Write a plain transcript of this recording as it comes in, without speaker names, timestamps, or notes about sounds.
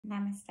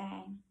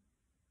Namaste.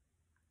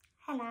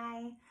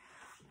 Hello.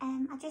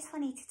 I just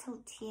wanted to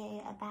talk to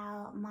you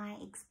about my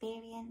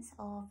experience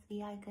of the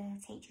yoga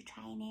teacher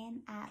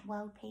training at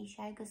World Peace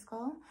Yoga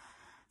School.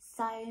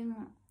 So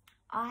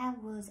I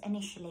was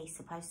initially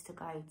supposed to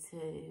go to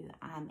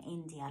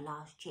India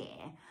last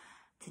year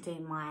to do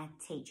my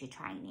teacher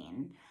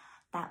training.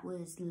 That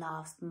was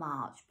last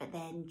March, but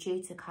then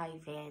due to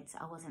COVID,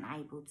 I wasn't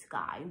able to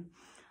go.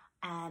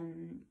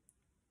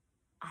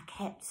 I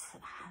kept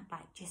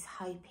just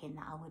hoping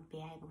that I would be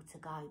able to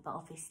go, but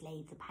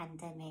obviously the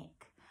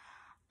pandemic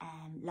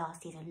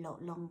lasted a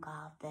lot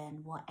longer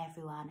than what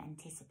everyone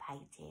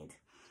anticipated.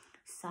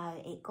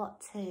 So it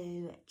got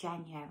to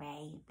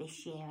January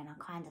this year and I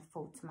kind of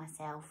thought to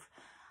myself,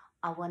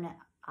 I don't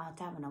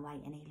want to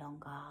wait any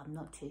longer. I'm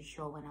not too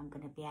sure when I'm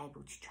going to be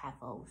able to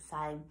travel.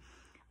 So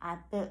I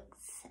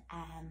booked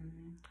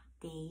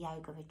the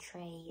yoga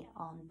retreat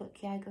on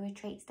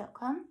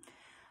bookyogaretreats.com.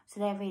 So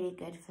they're really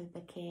good for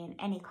booking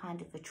any kind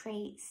of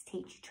retreats,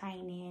 teacher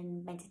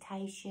training,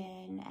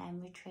 meditation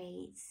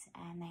retreats,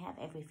 and they have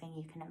everything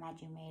you can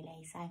imagine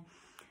really. So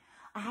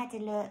I had a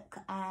look.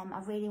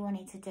 I really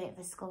wanted to do it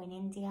for school in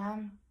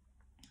India.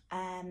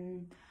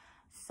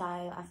 So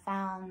I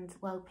found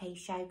World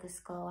Peace Yoga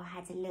School. I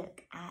had a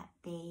look at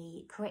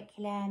the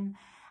curriculum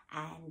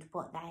and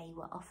what they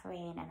were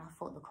offering, and I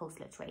thought the course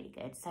looked really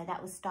good. So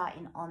that was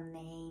starting on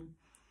the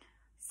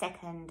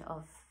 2nd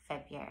of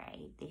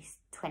February, this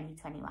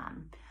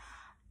 2021.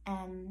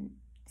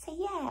 So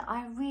yeah,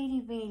 I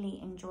really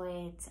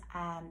enjoyed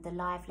the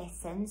live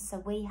lessons. So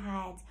we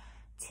had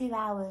 2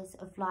 hours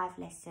of live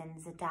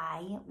lessons a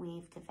day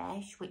with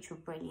Devesh, which were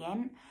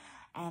brilliant.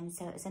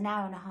 So it was an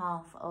hour and a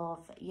half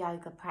of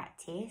yoga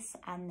practice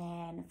and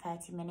then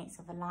 30 minutes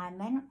of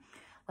alignment,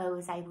 where we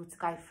was able to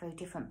go through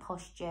different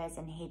postures,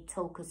 and he'd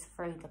talk us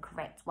through the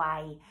correct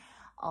way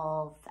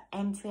of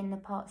entering the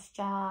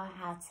posture,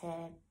 how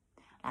to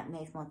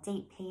move more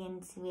deeply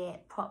into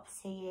it,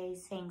 props to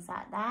use, things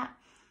like that.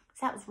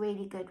 So that was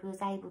really good. We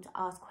was able to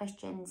ask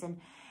questions,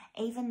 and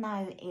even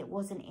though it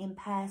wasn't in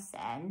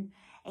person,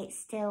 it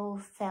still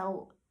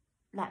felt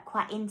like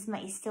quite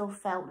intimate. It still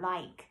felt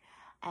like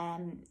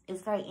it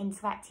was very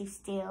interactive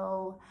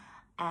still.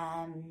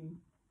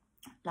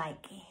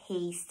 Like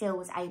he still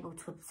was able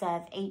to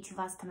observe each of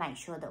us to make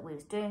sure that we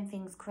was doing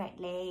things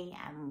correctly,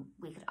 and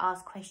we could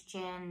ask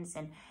questions.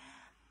 And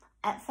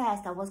at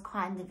first I was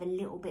kind of a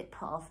little bit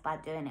put off by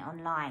doing it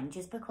online,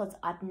 just because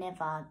I'd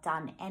never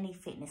done any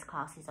fitness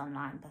classes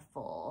online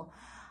before.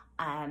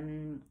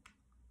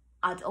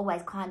 I'd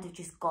always kind of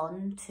just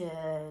gone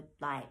to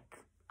I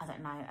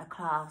don't know, a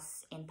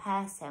class in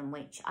person,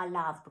 which I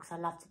love because I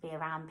love to be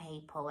around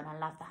people and I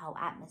love the whole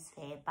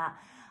atmosphere. But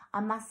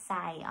I must say,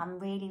 I'm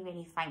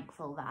really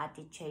thankful that I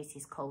did choose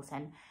this course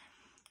and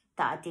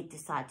that I did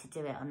decide to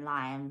do it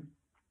online.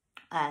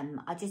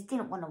 I just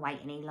didn't want to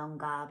wait any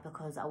longer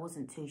because I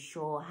wasn't too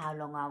sure how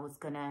long it was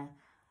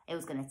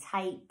gonna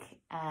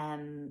take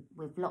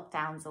with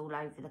lockdowns all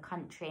over the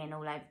country and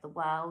all over the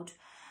world.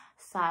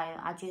 So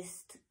I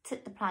just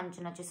took the plunge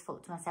and I just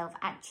thought to myself,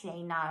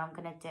 actually, no, I'm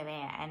going to do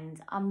it. And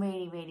I'm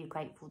really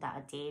grateful that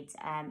I did.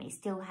 It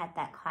still had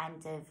that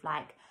kind of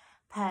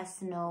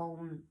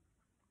personal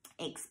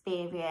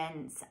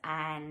experience,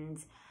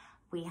 and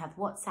we have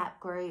WhatsApp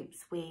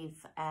groups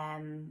with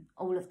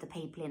all of the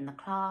people in the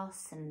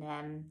class,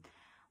 and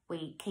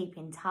we keep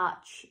in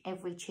touch.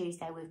 Every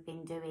Tuesday we've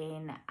been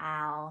doing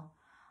our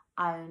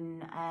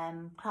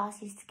own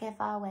classes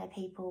together, where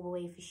people will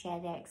either share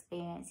their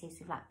experiences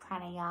with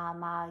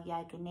pranayama,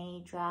 yoga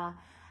nidra,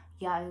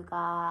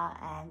 yoga,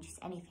 and just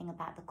anything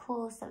about the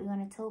course that we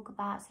want to talk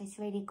about. So it's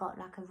really got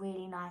a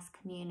really nice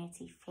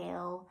community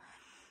feel.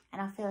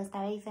 And I feel as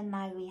though even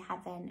though we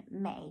haven't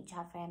met each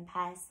other in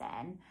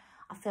person,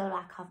 I feel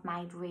like I've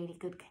made really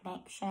good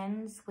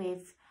connections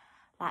with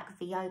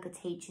the yoga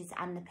teachers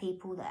and the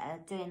people that are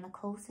doing the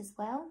course as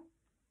well.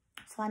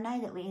 So I know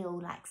that we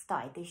all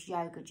started this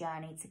yoga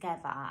journey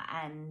together,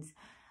 and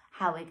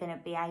how we're going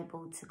to be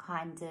able to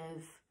kind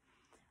of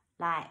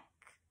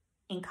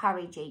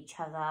encourage each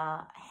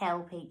other,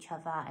 help each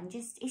other, and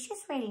it's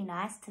just really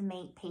nice to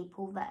meet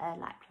people that are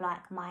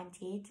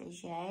like-minded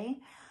as you.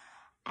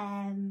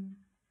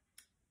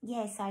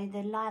 Yeah, so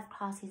the live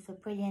classes were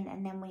brilliant,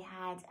 and then we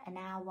had an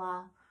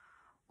hour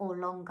or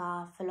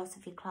longer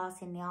philosophy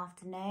class in the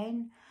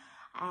afternoon,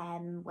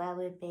 where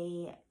we'd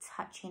be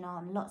touching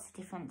on lots of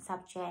different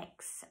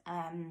subjects,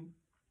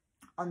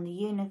 on the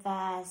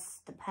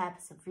universe, the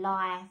purpose of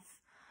life,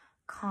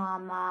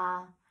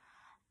 karma,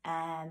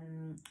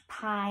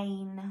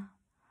 pain,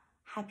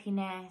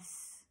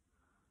 happiness,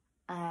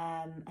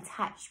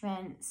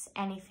 attachments,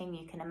 anything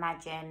you can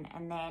imagine.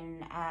 And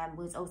then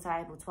we was also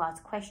able to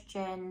ask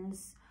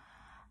questions.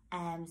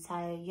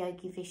 So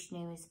Yogi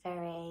Vishnu is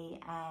very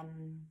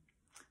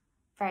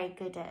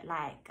good at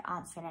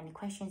answering any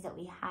questions that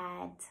we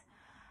had.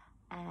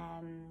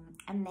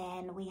 And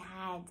then we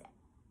had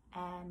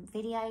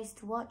videos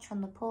to watch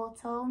on the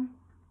portal.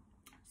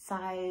 So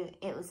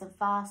it was a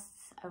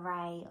vast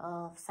array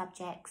of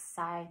subjects.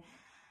 So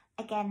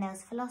again, there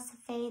was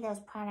philosophy, there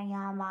was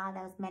pranayama,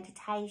 there was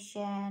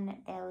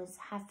meditation, there was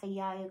hatha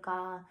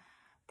yoga,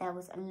 there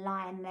was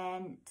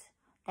alignment,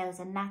 there was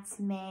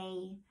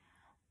anatomy.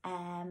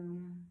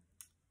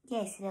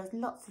 Yeah, so there was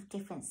lots of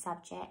different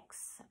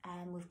subjects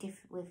with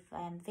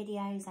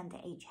videos under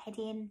each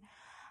heading.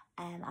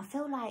 I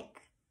feel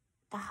like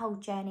the whole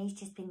journey's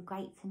just been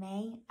great for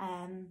me.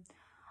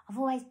 I've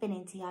always been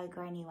into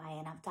yoga anyway,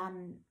 and I've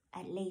done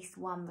at least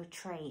one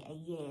retreat a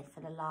year for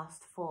the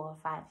last 4 or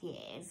 5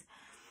 years.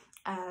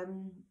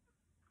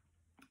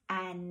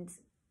 And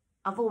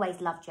I've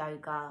always loved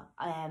yoga.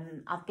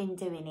 I've been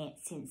doing it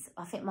since,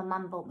 I think my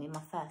mum bought me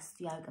my first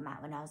yoga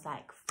mat when I was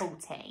like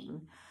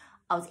 14.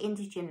 I was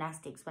into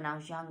gymnastics when I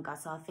was younger,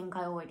 so I think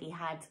I already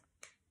had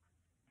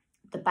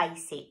the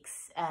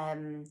basics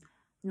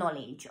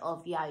knowledge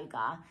of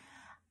yoga.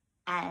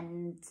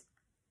 And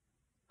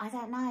I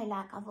don't know,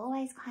 like I've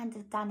always kind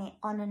of done it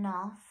on and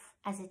off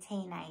as a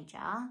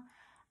teenager,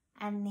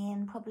 and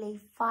then probably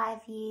 5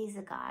 years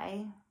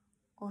ago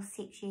or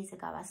 6 years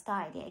ago I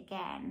started it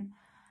again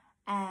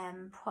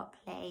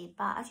properly.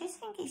 But I just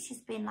think it's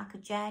just been like a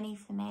journey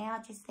for me.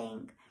 I just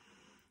think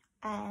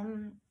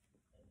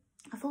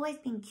I've always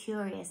been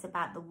curious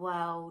about the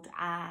world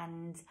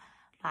and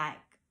like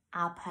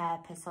our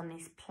purpose on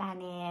this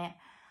planet.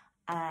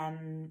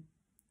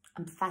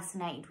 I'm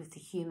fascinated with the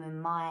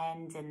human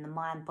mind and the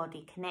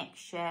mind-body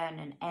connection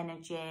and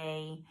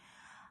energy,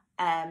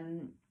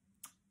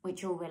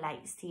 which all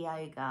relates to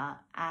yoga.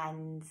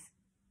 And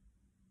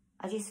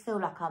I just feel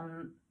like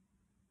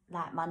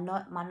my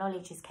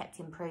knowledge has kept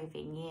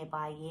improving year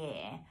by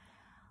year,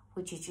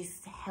 which has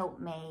just helped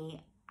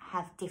me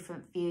have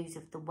different views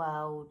of the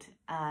world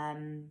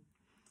and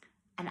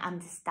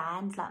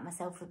understand like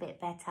myself a bit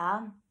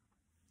better.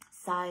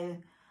 So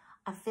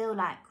I feel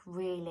like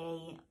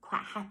really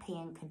quite happy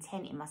and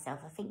content in myself.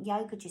 I think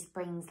yoga just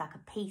brings like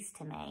a peace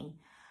to me.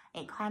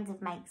 It kind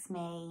of makes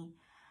me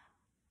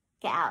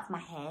get out of my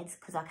head,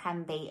 because I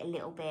can be a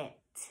little bit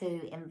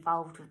too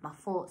involved with my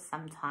thoughts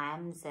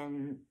sometimes,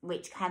 and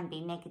which can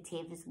be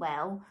negative as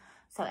well.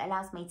 So it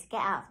allows me to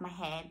get out of my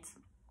head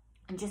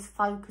and just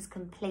focus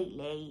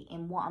completely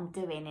in what I'm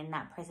doing in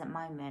that present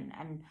moment.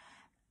 And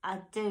I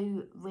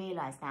do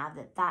realise now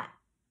that that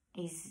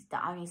is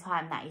the only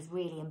time that is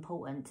really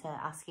important to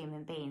us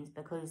human beings,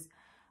 because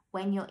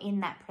when you're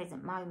in that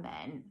present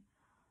moment,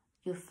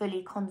 you're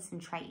fully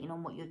concentrating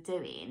on what you're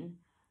doing.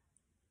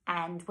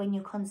 And when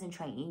you're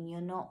concentrating, you're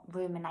not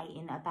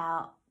ruminating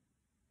about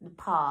the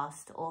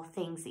past or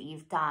things that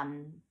you've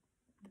done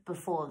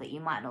before that you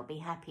might not be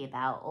happy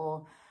about,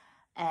 or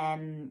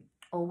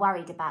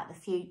worried about the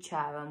future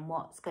and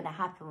what's going to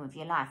happen with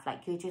your life.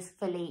 Like, you're just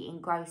fully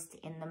engrossed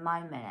in the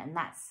moment, and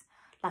that's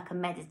like a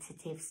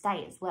meditative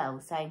state as well.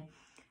 So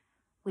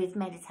with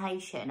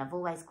meditation, I've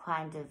always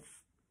kind of,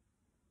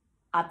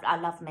 I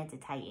love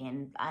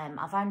meditating.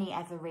 I've only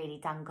ever really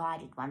done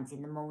guided ones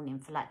in the morning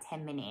for like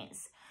 10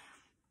 minutes.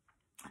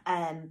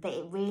 But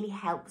it really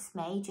helps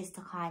me just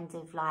to kind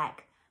of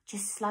like,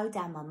 just slow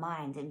down my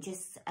mind and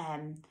just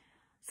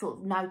sort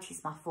of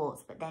notice my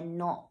thoughts, but then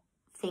not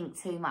think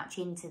too much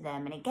into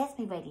them. And it gets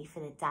me ready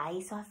for the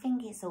day. So I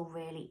think it's all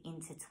really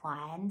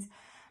intertwined.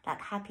 Like,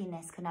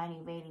 happiness can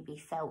only really be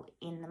felt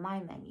in the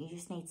moment. You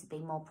just need to be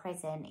more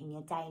present in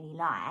your daily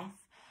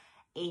life,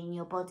 in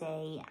your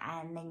body,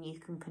 and then you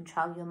can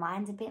control your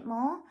mind a bit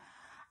more.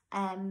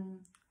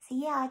 So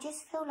yeah, I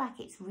just feel like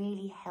it's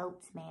really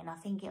helped me, and I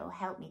think it will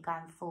help me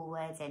going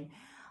forward. And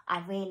I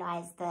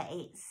realise that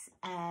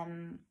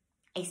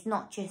it's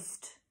not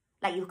just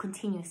like you're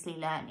continuously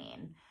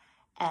learning.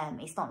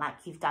 It's not like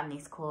you've done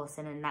this course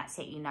and then that's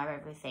it, you know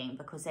everything,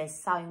 because there's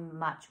so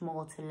much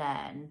more to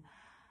learn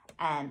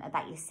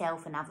about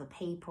yourself and other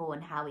people,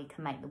 and how we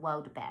can make the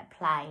world a better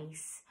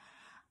place,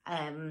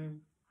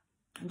 and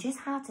just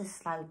how to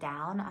slow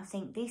down. I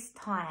think this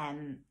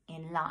time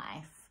in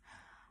life,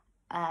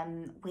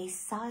 we're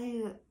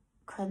so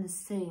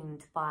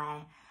consumed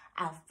by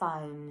our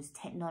phones,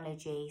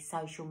 technology,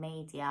 social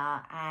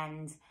media,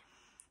 and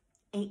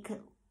it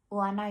could,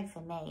 well, I know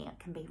for me, it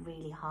can be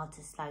really hard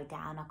to slow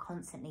down. I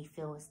constantly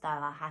feel as though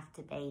I have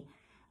to be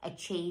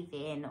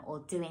achieving or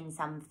doing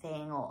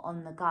something or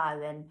on the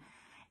go, and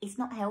it's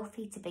not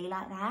healthy to be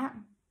like that.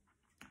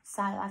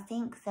 So I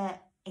think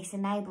that it's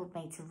enabled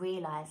me to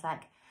realise,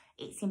 like,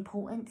 it's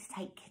important to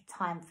take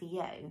time for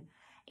you.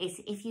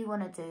 If you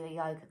want to do a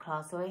yoga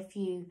class, or if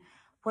you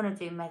want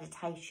to do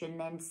meditation,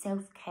 then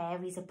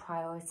self-care is a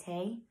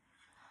priority.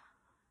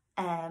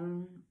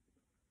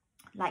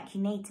 Like,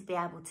 you need to be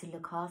able to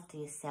look after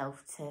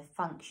yourself to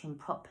function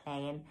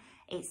properly. And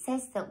it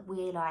says that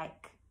we're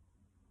like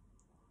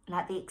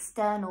the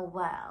external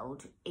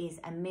world is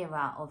a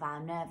mirror of our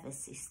nervous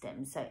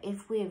system. So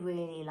if we're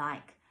really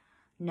like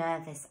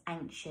nervous,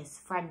 anxious,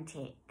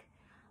 frantic,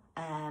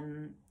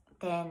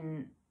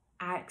 then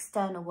our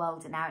external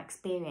world and our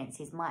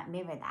experiences might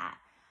mirror that.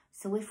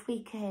 So if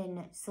we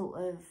can sort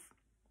of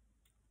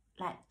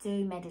like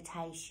do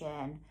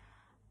meditation,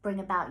 bring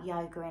about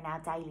yoga in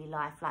our daily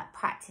life, like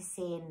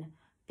practicing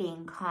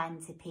being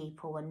kind to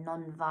people and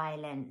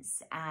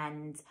non-violence,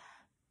 and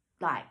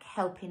like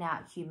helping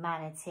out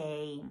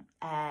humanity,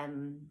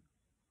 and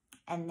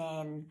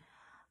then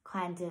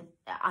kind of,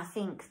 I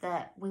think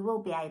that we will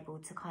be able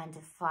to kind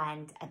of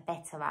find a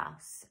better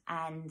us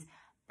and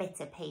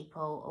better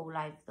people all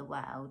over the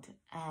world.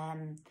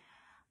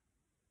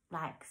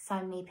 Like,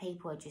 so many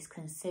people are just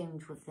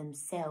consumed with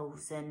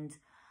themselves and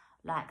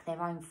like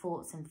their own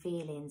thoughts and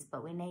feelings,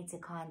 but we need to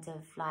kind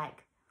of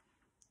like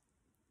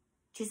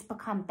just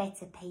become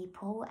better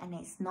people. And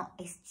it's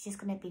just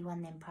going to be one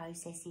of them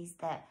processes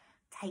that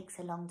takes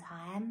a long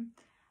time.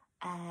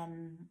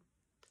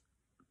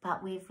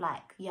 But with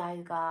like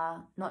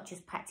yoga, not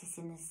just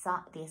practicing the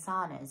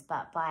asanas,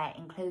 but by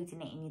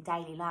including it in your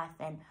daily life,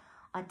 then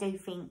I do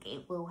think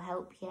it will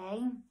help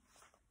you.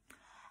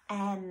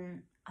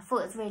 I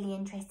thought it was really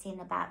interesting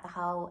about the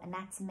whole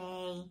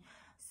anatomy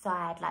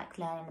side, like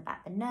learning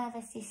about the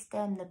nervous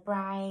system, the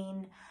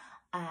brain,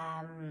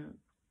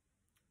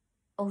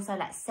 also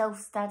like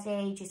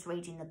self-study, just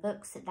reading the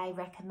books that they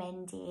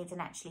recommended and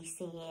actually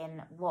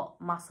seeing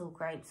what muscle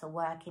groups are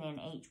working in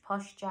each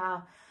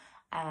posture,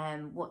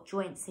 what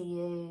joints are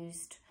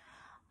used.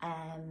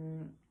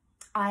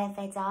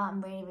 Ayurveda,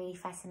 I'm really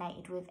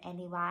fascinated with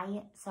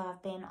anyway. So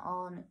I've been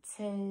on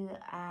two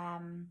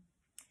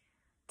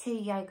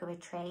yoga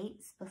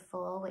retreats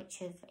before, which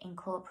have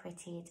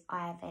incorporated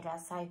Ayurveda.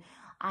 So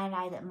I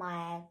know that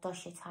my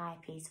dosha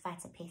type is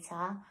Vata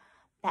Pitta,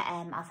 but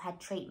I've had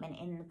treatment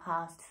in the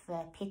past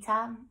for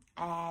Pitta,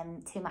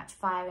 too much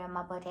fire in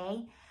my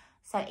body.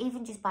 So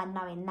even just by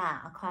knowing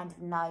that, I kind of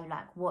know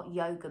like what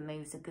yoga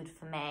moves are good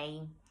for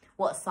me,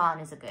 what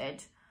asanas are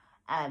good,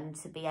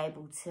 to be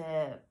able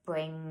to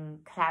bring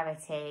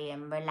clarity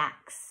and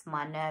relax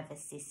my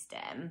nervous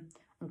system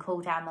and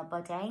cool down my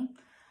body.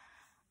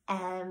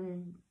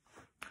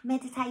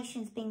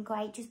 Meditation's been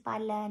great just by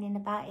learning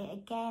about it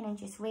again and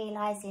just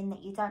realising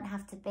that you don't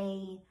have to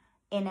be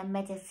in a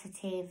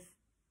meditative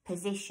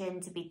position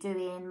to be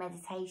doing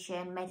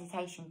meditation.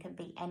 Meditation can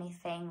be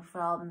anything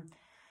from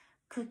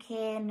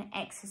cooking,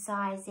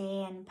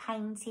 exercising,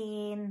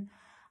 painting,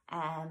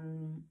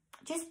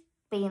 just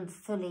being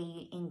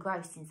fully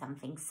engrossed in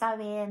something,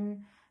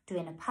 sewing,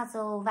 doing a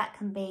puzzle. That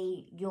can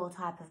be your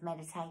type of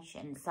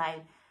meditation. So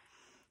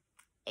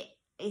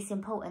it's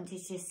important to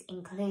just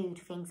include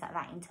things like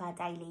that into our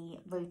daily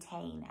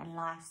routine and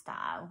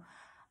lifestyle.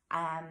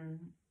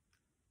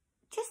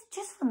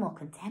 Just for more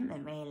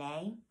contentment,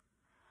 really.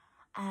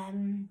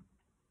 And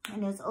it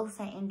was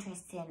also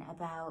interesting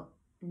about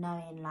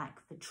knowing like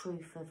the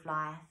truth of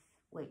life,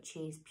 which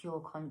is pure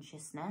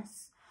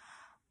consciousness,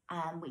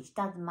 which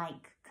does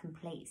make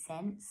complete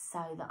sense.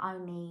 So the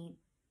only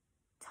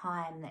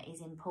time that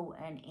is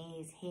important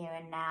is here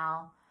and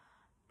now,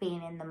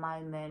 being in the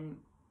moment,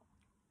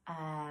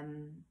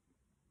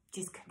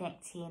 just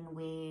connecting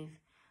with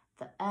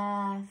the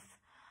earth,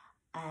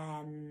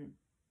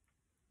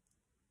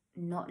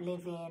 not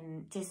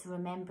living, just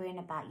remembering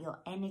about your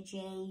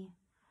energy,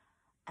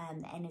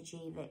 the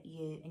energy that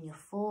you, and your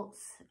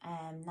thoughts,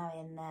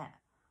 knowing that,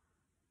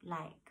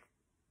 like,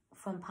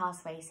 from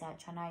past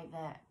research, I know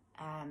that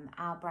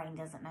our brain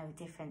doesn't know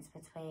the difference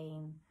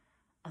between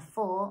a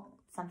thought,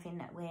 something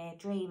that we're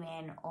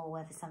dreaming, or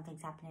whether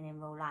something's happening in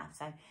real life.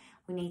 So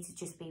we need to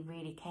just be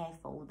really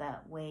careful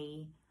that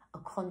we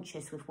are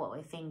conscious with what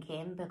we're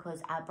thinking,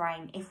 because our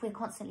brain, if we're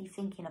constantly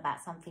thinking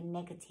about something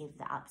negative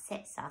that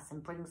upsets us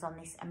and brings on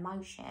this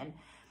emotion,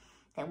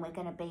 then we're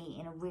going to be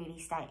in a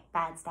really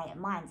bad state of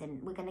mind,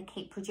 and we're going to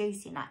keep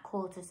producing like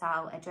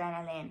cortisol,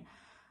 adrenaline,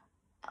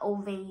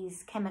 all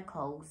these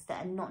chemicals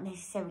that are not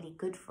necessarily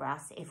good for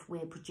us if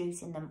we're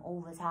producing them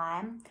all the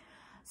time.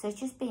 So it's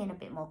just being a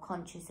bit more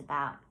conscious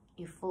about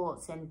your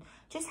thoughts, and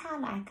just how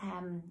like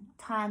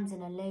time's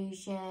an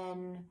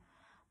illusion.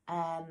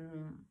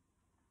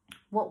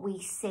 What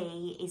we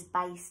see is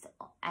based,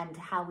 and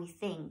how we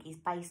think is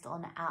based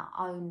on our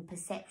own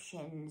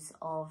perceptions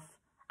of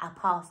our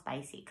past,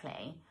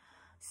 basically.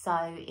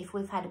 So if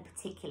we've had a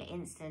particular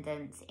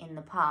incident in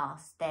the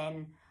past,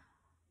 then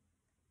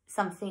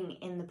something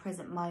in the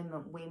present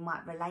moment, we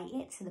might relate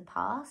it to the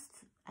past.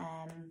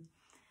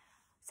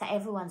 So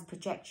everyone's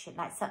projection,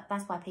 like, so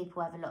that's why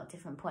people have a lot of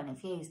different point of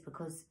views,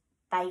 because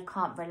they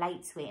can't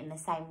relate to it in the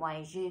same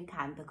way as you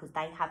can, because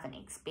they haven't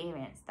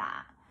experienced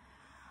that.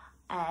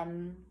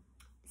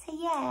 So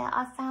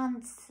yeah,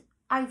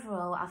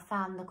 overall I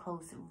found the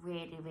course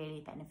really,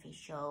 really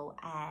beneficial.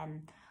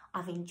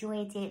 I've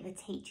enjoyed it. The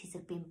teachers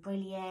have been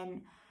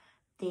brilliant.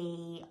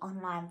 The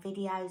online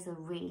videos are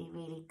really,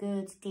 really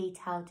good,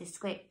 detailed,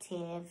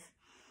 descriptive.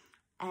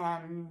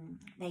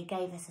 They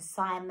gave us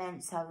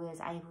assignments, so I was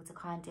able to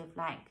kind of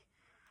like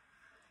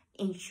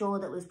ensure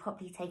that we was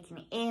properly taking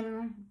it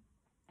in.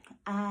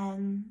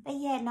 But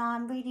yeah, no,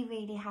 I'm really,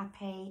 really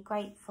happy,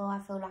 grateful. I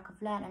feel like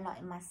I've learned a lot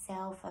in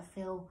myself. I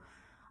feel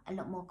a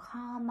lot more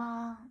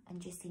calmer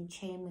and just in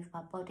tune with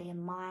my body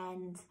and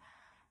mind.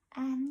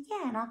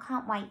 Yeah, and I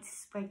can't wait to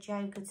spread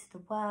yoga to the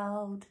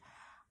world,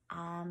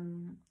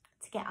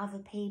 to get other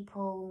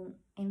people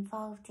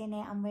involved in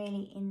it. I'm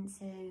really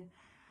into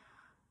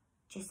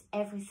just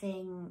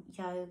everything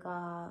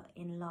yoga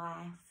in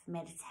life,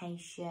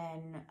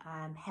 meditation,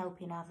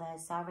 helping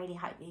others. So I really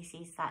hope this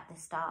is like the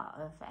start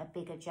of a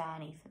bigger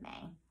journey for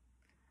me.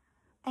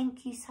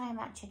 Thank you so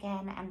much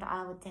again, and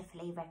I would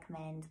definitely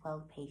recommend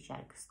World Peace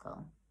Yoga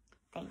School.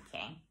 Thank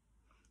you.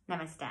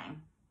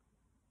 Namaste.